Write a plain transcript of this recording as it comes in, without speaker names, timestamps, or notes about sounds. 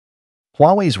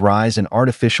Huawei's rise in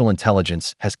artificial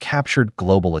intelligence has captured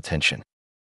global attention.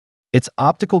 Its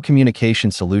optical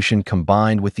communication solution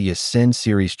combined with the Ascend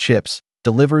series chips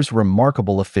delivers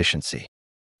remarkable efficiency,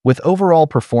 with overall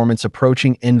performance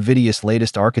approaching NVIDIA's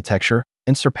latest architecture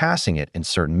and surpassing it in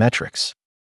certain metrics.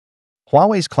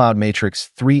 Huawei's Cloud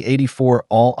Matrix 384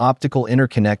 all-optical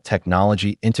interconnect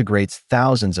technology integrates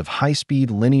thousands of high-speed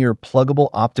linear pluggable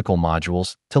optical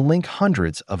modules to link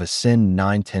hundreds of Ascend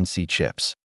 910C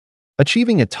chips,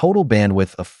 achieving a total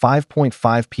bandwidth of 5.5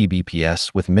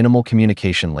 Pbps with minimal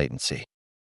communication latency.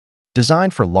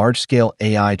 Designed for large-scale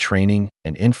AI training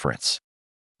and inference,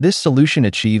 this solution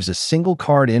achieves a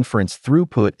single-card inference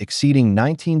throughput exceeding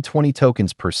 1920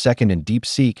 tokens per second in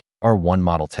DeepSeek R1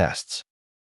 model tests,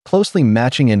 closely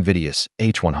matching NVIDIA's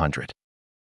H100.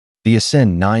 The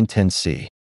Ascend 910C,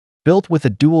 built with a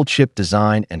dual-chip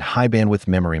design and high-bandwidth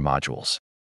memory modules,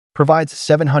 provides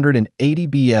 780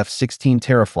 BF 16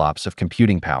 teraflops of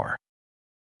computing power.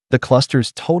 The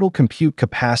cluster's total compute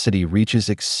capacity reaches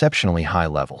exceptionally high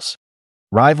levels,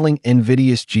 rivaling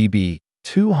NVIDIA's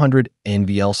GB200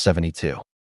 NVL72.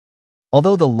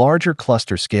 Although the larger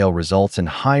cluster scale results in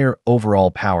higher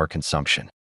overall power consumption,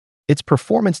 its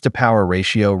performance-to-power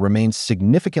ratio remains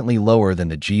significantly lower than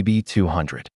the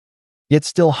GB200, yet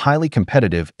still highly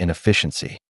competitive in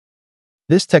efficiency.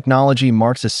 This technology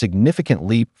marks a significant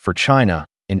leap for China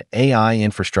in AI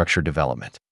infrastructure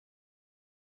development.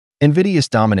 NVIDIA's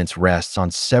dominance rests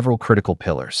on several critical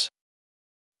pillars.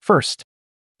 First,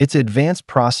 its advanced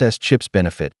process chips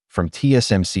benefit from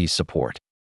TSMC support.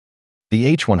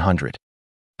 The H100,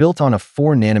 built on a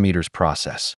 4nm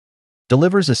process,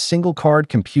 delivers a single-card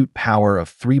compute power of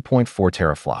 3.4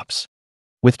 teraflops,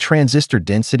 with transistor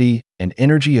density and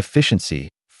energy efficiency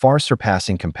far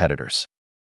surpassing competitors.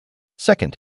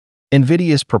 Second,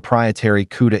 NVIDIA's proprietary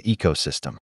CUDA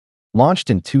ecosystem,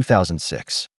 launched in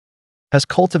 2006, has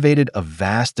cultivated a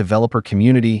vast developer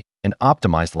community and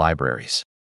optimized libraries,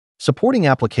 supporting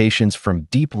applications from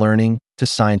deep learning to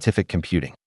scientific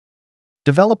computing.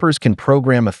 Developers can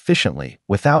program efficiently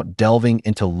without delving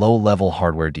into low-level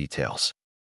hardware details.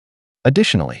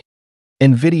 Additionally,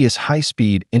 NVIDIA's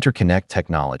high-speed interconnect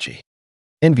technology,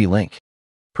 NVLink,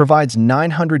 provides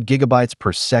 900 gigabytes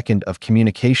per second of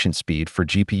communication speed for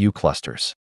GPU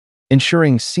clusters,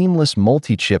 ensuring seamless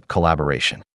multi-chip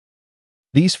collaboration.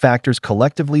 These factors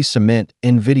collectively cement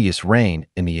NVIDIA's reign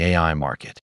in the AI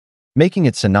market, making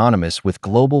it synonymous with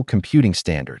global computing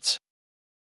standards.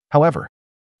 However,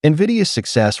 NVIDIA's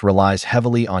success relies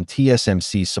heavily on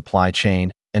TSMC's supply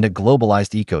chain and a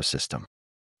globalized ecosystem,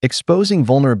 exposing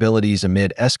vulnerabilities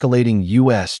amid escalating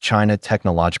US-China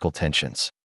technological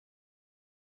tensions.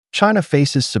 China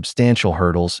faces substantial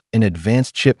hurdles in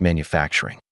advanced chip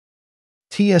manufacturing.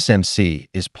 TSMC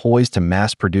is poised to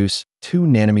mass-produce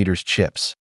 2nm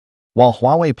chips, while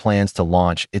Huawei plans to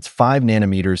launch its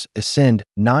 5nm Ascend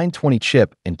 920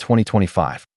 chip in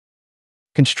 2025.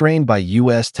 Constrained by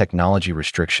US technology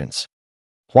restrictions,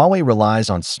 Huawei relies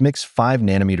on SMIC's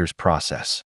 5nm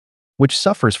process, which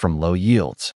suffers from low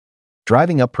yields,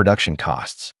 driving up production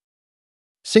costs.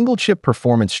 Single-chip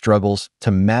performance struggles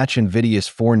to match NVIDIA's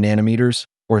 4nm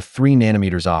or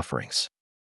 3nm offerings.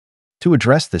 To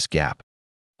address this gap,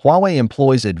 Huawei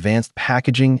employs advanced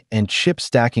packaging and chip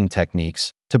stacking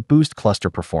techniques to boost cluster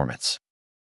performance.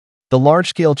 The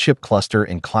large-scale chip cluster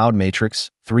in Cloud Matrix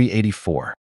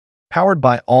 384, powered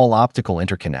by all-optical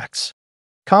interconnects,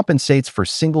 compensates for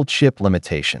single-chip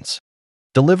limitations,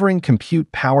 delivering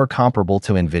compute power comparable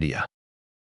to NVIDIA.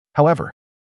 However,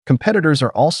 competitors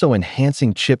are also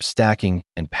enhancing chip stacking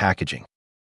and packaging.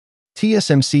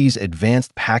 TSMC's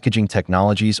advanced packaging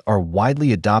technologies are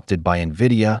widely adopted by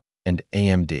NVIDIA and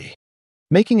AMD,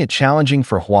 making it challenging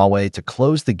for Huawei to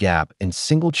close the gap in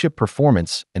single-chip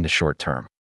performance in the short term.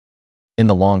 In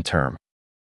the long term,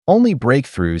 only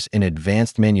breakthroughs in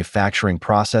advanced manufacturing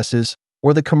processes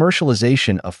or the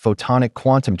commercialization of photonic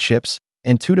quantum chips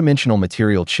and two-dimensional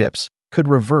material chips could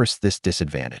reverse this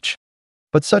disadvantage.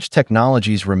 But such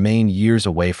technologies remain years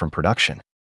away from production.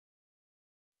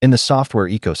 In the software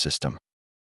ecosystem,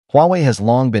 Huawei has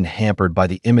long been hampered by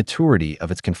the immaturity of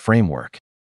its framework,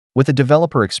 with a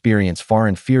developer experience far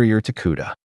inferior to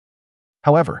CUDA.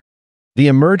 However, the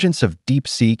emergence of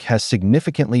DeepSeek has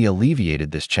significantly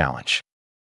alleviated this challenge.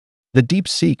 The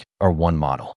DeepSeek R1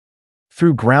 model,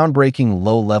 through groundbreaking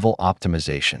low-level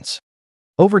optimizations,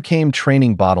 overcame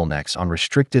training bottlenecks on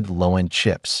restricted low-end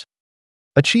chips,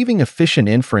 achieving efficient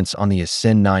inference on the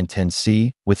Ascend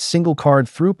 910C with single-card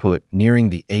throughput nearing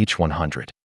the H100.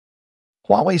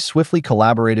 Huawei swiftly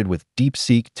collaborated with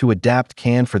DeepSeek to adapt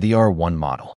CAN for the R1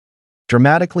 model,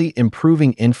 dramatically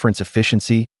improving inference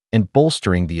efficiency and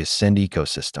bolstering the Ascend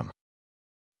ecosystem.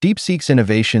 DeepSeek's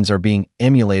innovations are being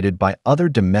emulated by other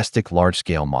domestic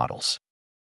large-scale models.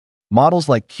 Models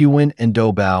like Qwen and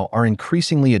Doubao are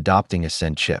increasingly adopting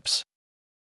Ascend chips.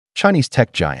 Chinese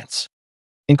tech giants,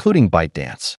 including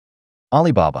ByteDance,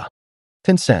 Alibaba,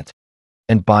 Tencent,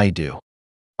 and Baidu,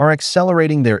 are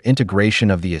accelerating their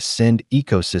integration of the Ascend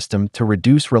ecosystem to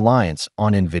reduce reliance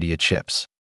on NVIDIA chips.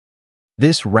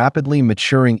 This rapidly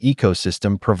maturing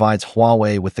ecosystem provides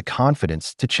Huawei with the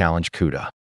confidence to challenge CUDA,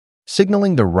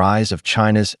 signaling the rise of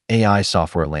China's AI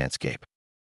software landscape.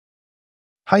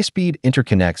 High-speed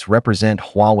interconnects represent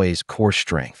Huawei's core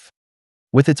strength,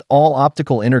 with its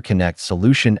all-optical interconnect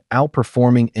solution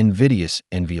outperforming NVIDIA's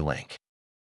NVLink.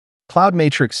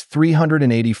 CloudMatrix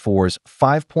 384's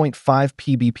 5.5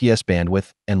 Pbps bandwidth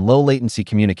and low-latency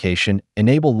communication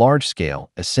enable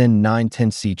large-scale Ascend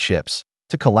 910C chips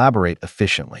to collaborate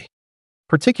efficiently,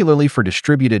 particularly for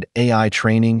distributed AI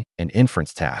training and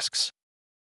inference tasks.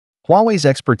 Huawei's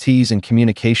expertise in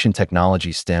communication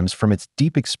technology stems from its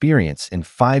deep experience in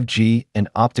 5G and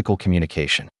optical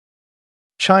communication.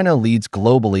 China leads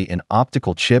globally in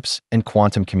optical chips and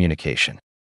quantum communication,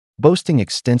 boasting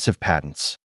extensive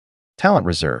patents, talent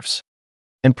reserves,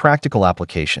 and practical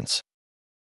applications.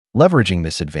 Leveraging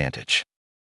this advantage,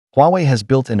 Huawei has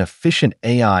built an efficient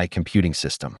AI computing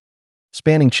system,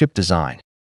 spanning chip design,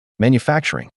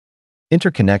 manufacturing,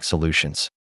 interconnect solutions,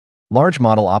 large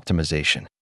model optimization,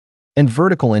 and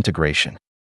vertical integration.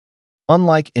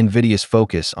 Unlike NVIDIA's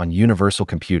focus on universal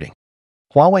computing,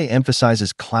 Huawei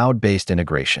emphasizes cloud-based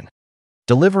integration,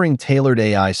 delivering tailored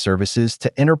AI services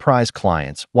to enterprise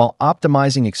clients while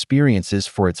optimizing experiences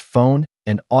for its phone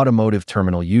and automotive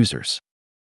terminal users.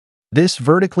 This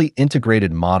vertically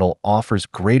integrated model offers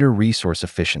greater resource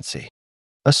efficiency,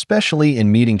 especially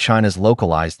in meeting China's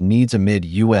localized needs amid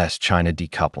U.S.-China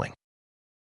decoupling.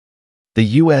 The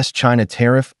U.S.-China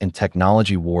tariff and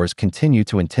technology wars continue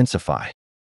to intensify,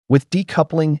 with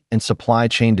decoupling and supply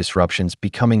chain disruptions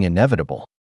becoming inevitable.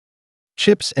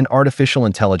 Chips and artificial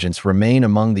intelligence remain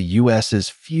among the U.S.'s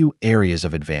few areas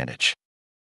of advantage,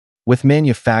 with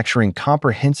manufacturing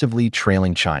comprehensively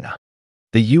trailing China.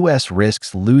 The U.S.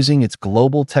 risks losing its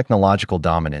global technological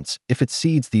dominance if it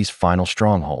cedes these final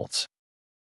strongholds.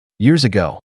 Years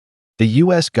ago, the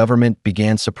U.S. government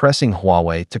began suppressing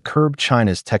Huawei to curb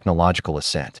China's technological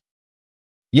ascent.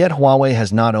 Yet Huawei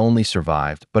has not only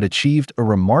survived but achieved a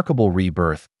remarkable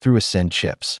rebirth through Ascend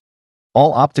chips,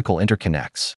 all-optical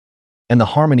interconnects, and the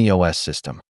Harmony OS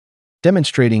system,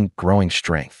 demonstrating growing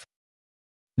strength.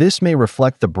 This may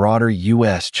reflect the broader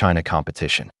U.S.-China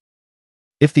competition.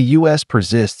 If the U.S.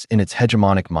 persists in its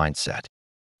hegemonic mindset,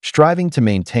 striving to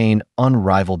maintain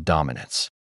unrivaled dominance,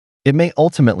 it may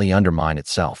ultimately undermine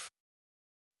itself.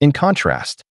 In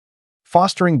contrast,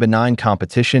 fostering benign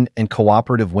competition and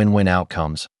cooperative win-win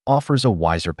outcomes offers a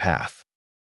wiser path.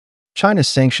 China's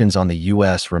sanctions on the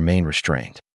U.S. remain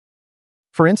restrained.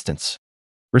 For instance,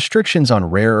 restrictions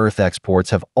on rare earth exports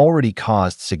have already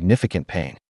caused significant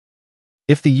pain.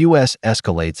 If the U.S.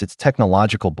 escalates its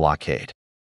technological blockade,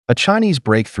 a Chinese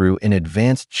breakthrough in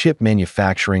advanced chip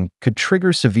manufacturing could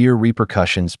trigger severe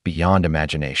repercussions beyond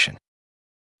imagination.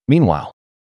 Meanwhile,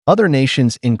 other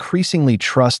nations increasingly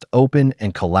trust open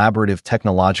and collaborative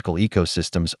technological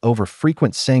ecosystems over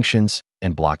frequent sanctions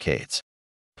and blockades,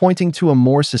 pointing to a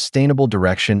more sustainable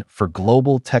direction for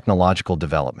global technological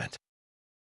development.